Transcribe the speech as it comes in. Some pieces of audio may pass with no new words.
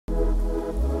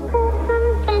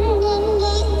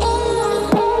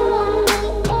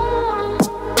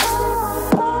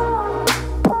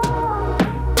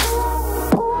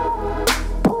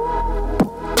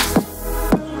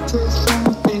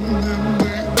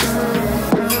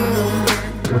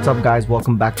What's up guys,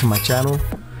 welcome back to my channel.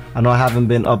 I know I haven't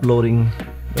been uploading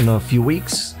in a few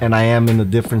weeks and I am in a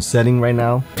different setting right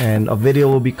now, and a video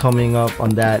will be coming up on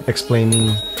that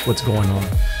explaining what's going on.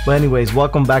 But anyways,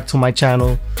 welcome back to my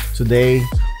channel. Today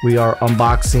we are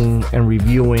unboxing and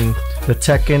reviewing the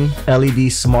Teckin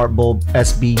LED Smart Bulb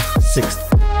SB60.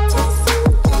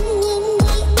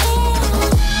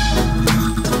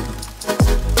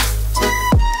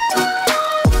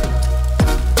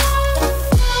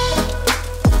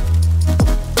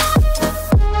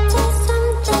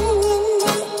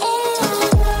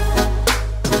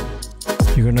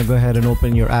 You're gonna go ahead and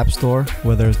open your app store,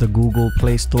 whether it's the Google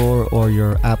Play Store or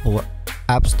your Apple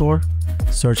App Store.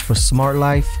 Search for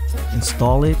SMALLRIG,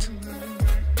 install it.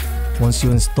 Once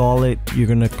you install it, you're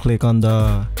gonna click on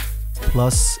the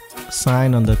plus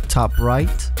sign on the top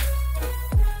right.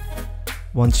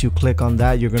 Once you click on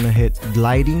that, you're gonna hit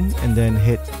lighting and then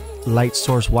hit light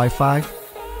source Wi-Fi,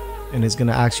 and it's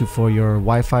gonna ask you for your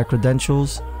Wi-Fi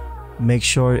credentials. Make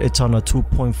sure it's on a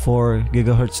 2.4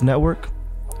 gigahertz network.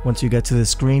 Once you get to the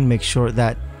screen, make sure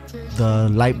that the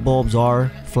light bulbs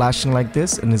are flashing like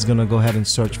this, and it's gonna go ahead and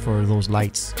search for those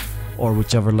lights or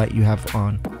whichever light you have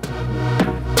on.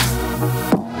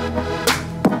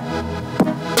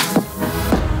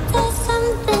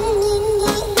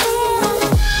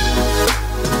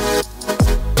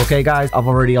 Okay guys, I've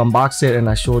already unboxed it and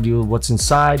I showed you what's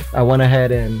inside. I went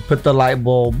ahead and put the light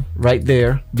bulb right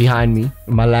there behind me,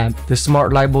 my lamp. This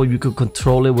smart light bulb, you could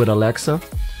control it with Alexa.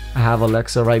 I have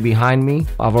Alexa right behind me.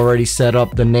 I've already set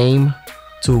up the name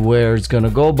to where it's gonna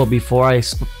go, but before I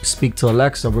speak to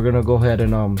Alexa, we're gonna go ahead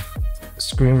and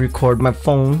screen record my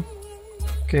phone.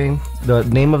 Okay, the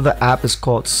name of the app is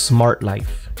called SMALLRIG.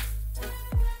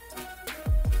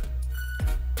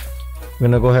 I'm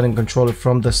gonna go ahead and control it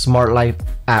from the SMALLRIG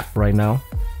app right now.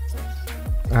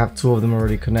 I have two of them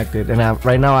already connected, and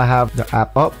right now I have the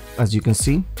app up, as you can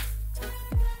see.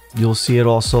 You'll see it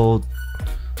also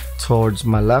towards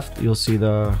my left. You'll see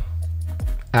the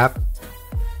app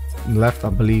left, I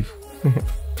believe.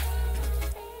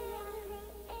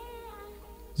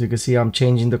 As you can see, I'm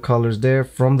changing the colors there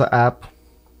from the app.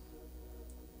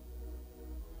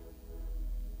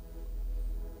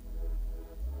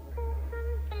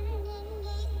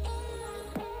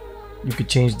 You could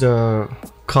change the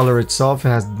color itself. It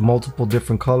has multiple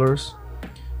different colors.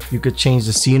 You could change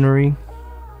the scenery.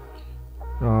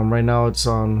 Right now it's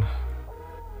on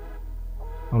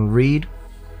read.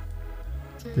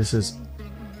 This is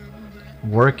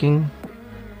working,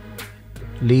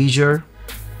 leisure,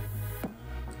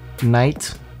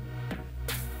 night,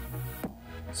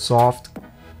 soft,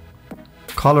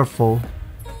 colorful,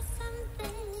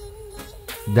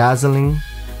 dazzling,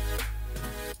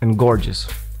 and gorgeous.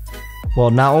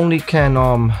 Well, not only can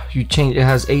you change, it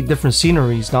has 8 different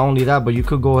sceneries. Not only that, but you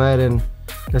could go ahead and,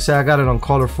 let's say I got it on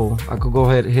colorful, I could go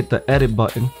ahead and hit the edit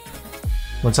button.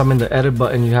 Once I'm in the edit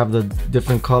button, you have the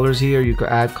different colors here. You could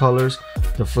add colors,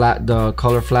 the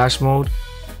color flash mode.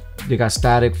 They got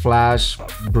static, flash,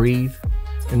 breathe,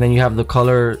 and then you have the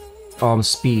color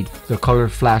speed, the color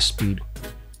flash speed.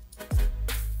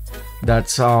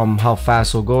 That's how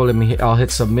fast it'll go. I'll hit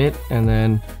submit, and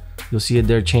then you'll see it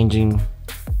there changing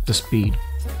the speed.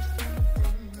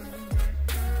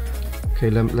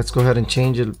 Okay, let's go ahead and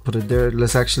change it, put it there.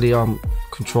 Let's actually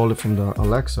control it from the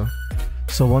Alexa.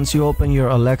 So once you open your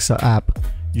Alexa app,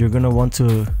 you're gonna want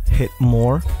to hit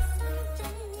more.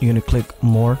 You're gonna click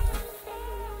more,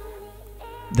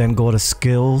 then go to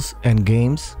skills and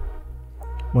games.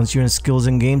 Once you're in skills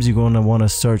and games, you're gonna want to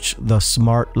search the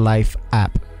SMALLRIG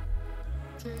app.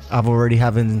 I've already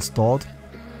have it installed,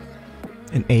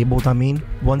 enabled I mean.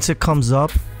 Once it comes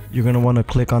up, you're gonna want to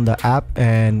click on the app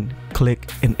and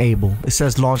click enable. It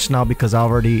says launch now because I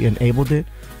already enabled it,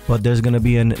 but there's gonna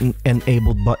be an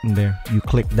enabled button there. You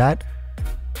click that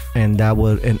and that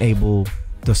will enable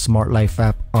the SMALLRIG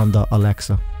app on the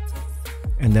Alexa,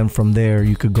 and then from there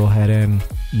you could go ahead and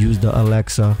use the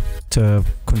Alexa to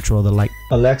control the light.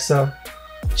 Alexa,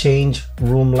 change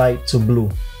room light to blue.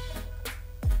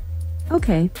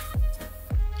 Okay.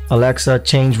 Alexa,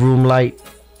 change room light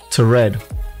to red.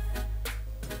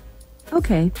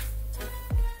 Okay.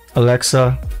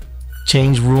 Alexa,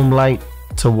 change room light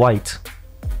to white.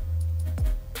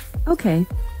 Okay.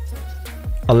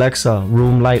 Alexa,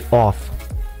 room light off.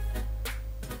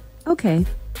 Okay.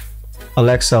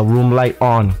 Alexa, room light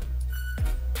on.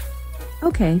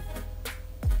 Okay.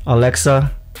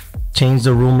 Alexa, change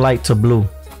the room light to blue.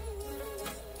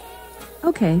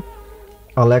 Okay.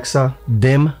 Alexa,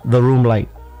 dim the room light.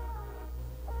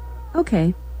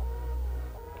 Okay.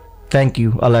 Thank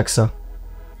you, Alexa.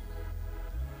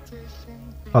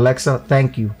 Alexa,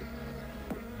 thank you.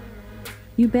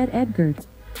 You bet, Edgard.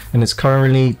 And it's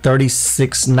currently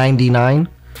 $36.99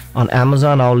 on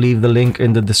Amazon. I'll leave the link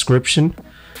in the description.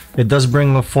 It does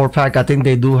bring a 4-pack. I think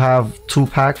they do have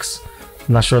 2-packs.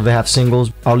 I'm not sure if they have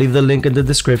singles. I'll leave the link in the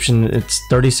description. It's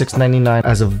 $36.99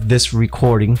 as of this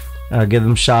recording. Give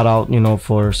them shout out, you know,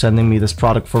 for sending me this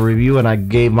product for review, and I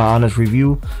gave my honest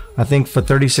review. I think for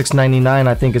 $36.99,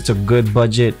 I think it's a good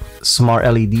budget smart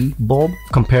LED bulb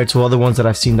compared to other ones that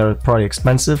I've seen that are probably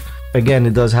expensive. Again,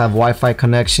 it does have Wi-Fi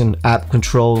connection, app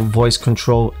control, voice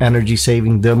control, energy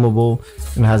saving, dimmable,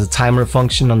 and it has a timer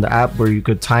function on the app where you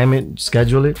could time it,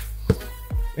 schedule it.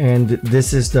 And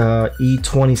this is the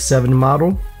E27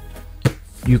 model.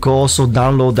 You can also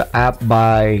download the app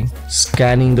by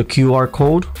scanning the QR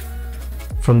code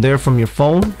from there from your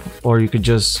phone, or you could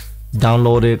just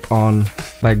download it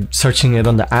by searching it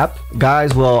on the app.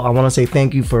 Guys, well, I want to say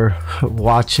thank you for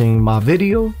watching my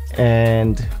video,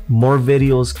 and more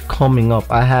videos coming up.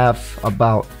 I have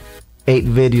about 8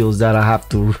 videos that I have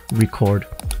to record.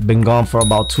 Been gone for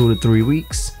about 2 to 3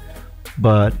 weeks,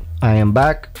 but I am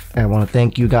back. I want to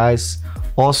thank you guys.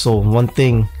 Also, one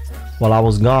thing, while I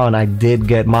was gone, I did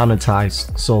get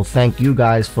monetized, so thank you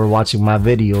guys for watching my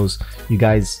videos. You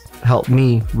guys helped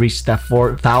me reach that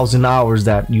 4,000 hours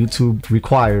that YouTube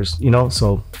requires, you know,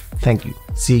 so thank you.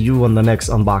 See you on the next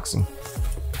unboxing.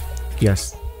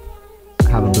 Yes,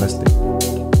 have a blessed day.